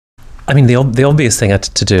I mean, the obvious thing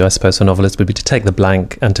to do, I suppose, for a novelist would be to take the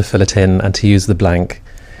blank and to fill it in and to use the blank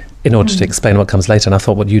in order to explain what comes later. And I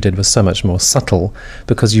thought what you did was so much more subtle,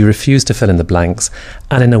 because you refuse to fill in the blanks,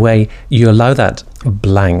 and in a way you allow that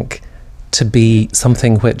blank to be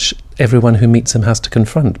something which everyone who meets him has to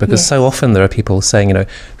confront, because so often there are people saying, you know,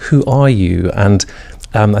 who are you? And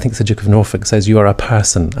I think it's the Duke of Norfolk says, you are a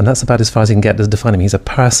person, and that's about as far as he can get to define him. He's a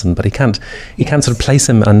person, but he can't sort of place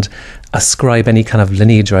him and ascribe any kind of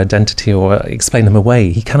lineage or identity or explain him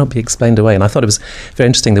away. He cannot be explained away. And I thought it was very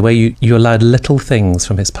interesting the way you allowed little things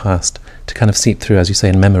from his past to kind of seep through, as you say,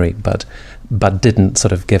 in memory, but didn't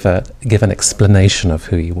sort of give an explanation of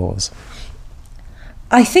who he was.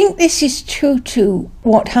 I think this is true to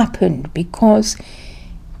what happened, because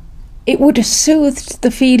it would have soothed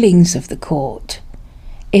the feelings of the court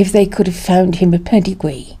if they could have found him a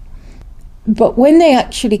pedigree. But when they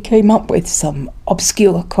actually came up with some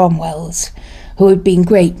obscure Cromwells who had been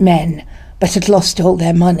great men but had lost all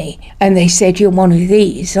their money, and they said, you're one of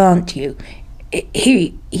these, aren't you?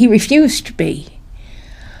 He refused to be,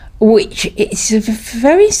 which is a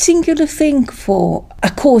very singular thing for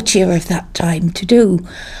a courtier of that time to do.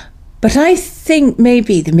 But I think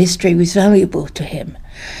maybe the mystery was valuable to him,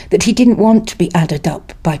 that he didn't want to be added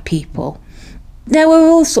up by people. There were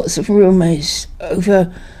all sorts of rumours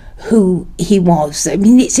over who he was. I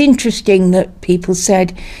mean, it's interesting that people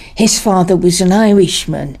said his father was an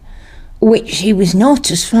Irishman, which he was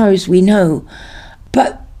not, as far as we know.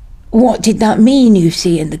 But what did that mean, you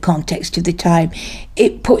see, in the context of the time?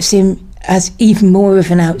 It puts him as even more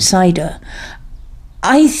of an outsider.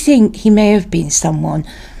 I think he may have been someone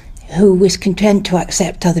who was content to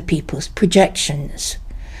accept other people's projections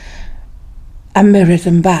and mirror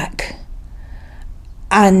them back.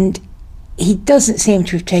 And he doesn't seem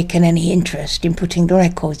to have taken any interest in putting the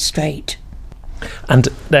record straight. And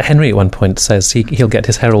Henry at one point says he'll get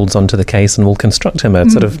his heralds onto the case and will construct him a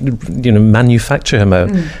sort of, manufacture him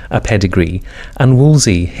a pedigree. And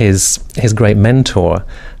Wolsey, his great mentor,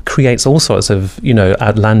 creates all sorts of,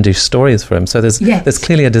 outlandish stories for him. So there's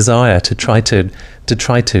clearly a desire to try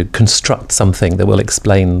to construct something that will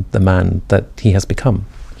explain the man that he has become.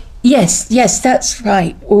 Yes, that's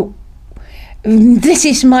right. Well, this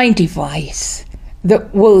is my device,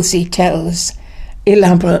 that Wolsey tells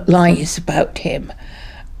elaborate lies about him,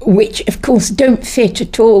 which of course don't fit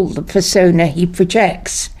at all the persona he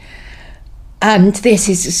projects. And this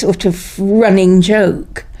is a sort of running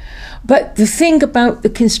joke. But the thing about the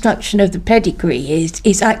construction of the pedigree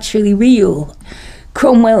is actually real.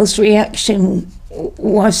 Cromwell's reaction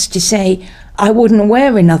was to say, I wouldn't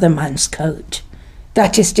wear another man's coat.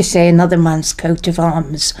 That is to say, another man's coat of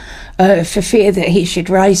arms, for fear that he should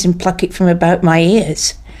rise and pluck it from about my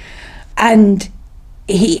ears. And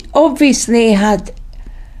he obviously had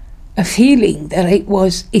a feeling that it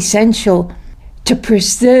was essential to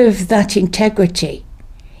preserve that integrity,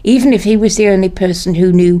 even if he was the only person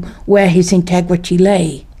who knew where his integrity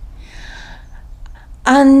lay.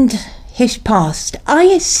 And his past, I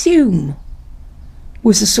assume,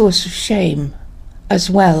 was a source of shame as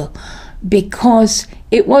well, because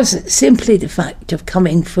it wasn't simply the fact of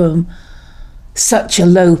coming from such a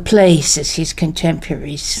low place, as his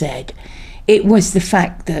contemporaries said. It was the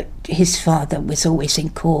fact that his father was always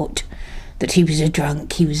in court, that he was a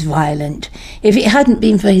drunk, he was violent. If it hadn't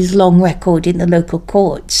been for his long record in the local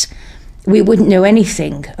courts, we wouldn't know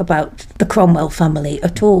anything about the Cromwell family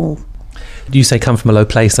at all. You say come from a low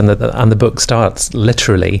place, and the book starts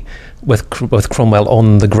literally with Cromwell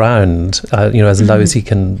on the ground, as low as he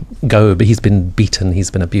can go, but he's been beaten,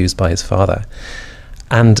 he's been abused by his father.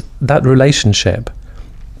 And that relationship,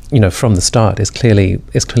 from the start is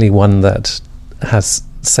clearly one that has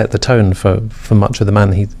set the tone for much of the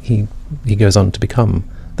man he goes on to become,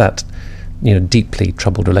 that deeply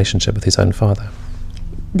troubled relationship with his own father.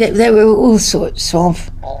 There were all sorts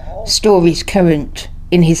of stories current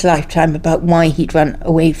in his lifetime about why he'd run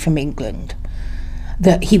away from England,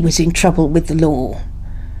 that he was in trouble with the law.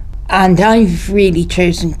 And I've really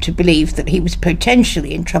chosen to believe that he was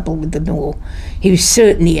potentially in trouble with the law. He was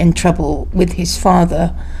certainly in trouble with his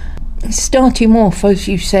father, starting off, as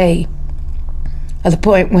you say, at the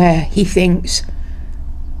point where he thinks,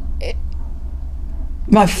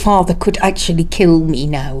 my father could actually kill me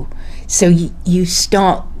now. So you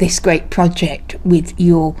start this great project with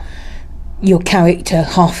your character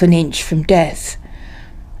half an inch from death.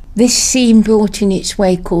 This scene brought in its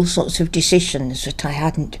wake all sorts of decisions that I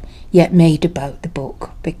hadn't yet made about the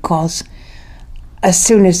book, because as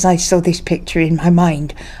soon as I saw this picture in my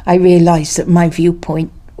mind, I realised that my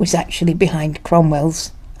viewpoint was actually behind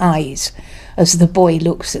Cromwell's eyes as the boy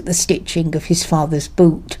looks at the stitching of his father's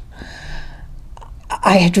boot.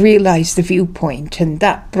 I had realised the viewpoint, and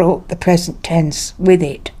that brought the present tense with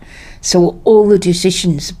it. So all the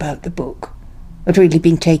decisions about the book had really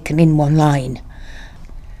been taken in one line.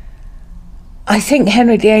 I think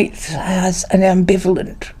Henry VIII has an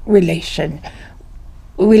ambivalent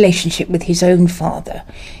relationship with his own father.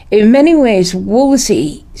 In many ways,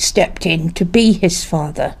 Wolsey stepped in to be his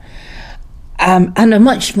father, and a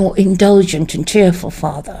much more indulgent and cheerful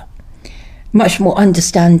father, much more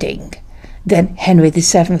understanding than Henry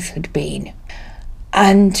VII had been.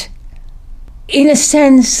 And in a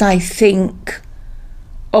sense, I think,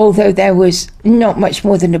 although there was not much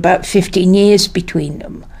more than about 15 years between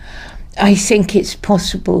them, I think it's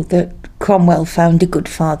possible that Cromwell found a good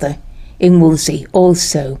father in Wolsey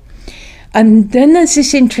also. And then there's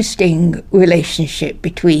this interesting relationship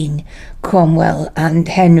between Cromwell and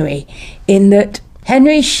Henry, in that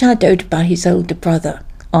Henry is shadowed by his older brother,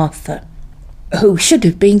 Arthur, who should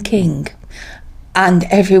have been king. And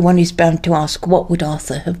everyone is bound to ask, what would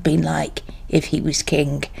Arthur have been like if he was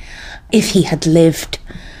king, if he had lived?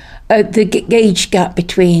 The age gap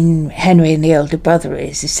between Henry and the elder brother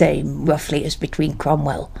is the same, roughly, as between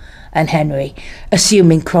Cromwell and Henry,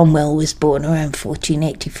 assuming Cromwell was born around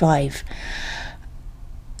 1485.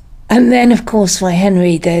 And then, of course, for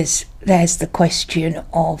Henry, there's the question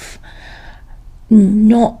of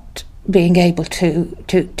not being able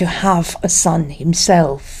to have a son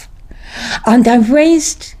himself. And I've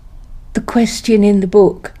raised the question in the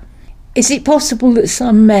book, is it possible that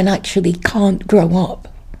some men actually can't grow up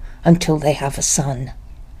until they have a son?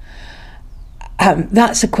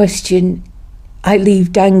 That's a question I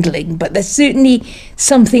leave dangling, but there's certainly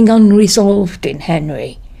something unresolved in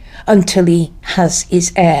Henry until he has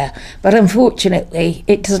his heir. But unfortunately,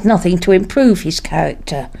 it does nothing to improve his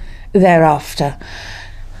character thereafter.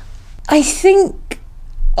 I think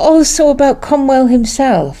also about Cromwell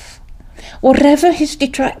himself. Whatever his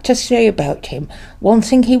detractors say about him, one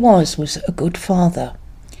thing he was a good father.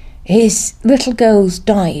 His little girls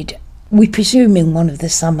died, we presume, in one of the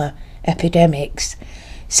summer epidemics.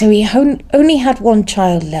 So he only had one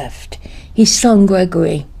child left, his son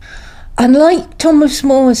Gregory. Unlike Thomas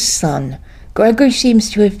More's son, Gregory seems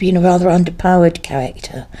to have been a rather underpowered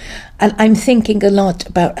character. And I'm thinking a lot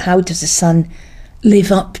about how does a son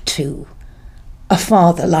live up to a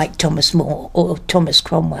father like Thomas More or Thomas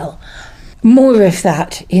Cromwell. More of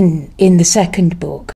that in the second book.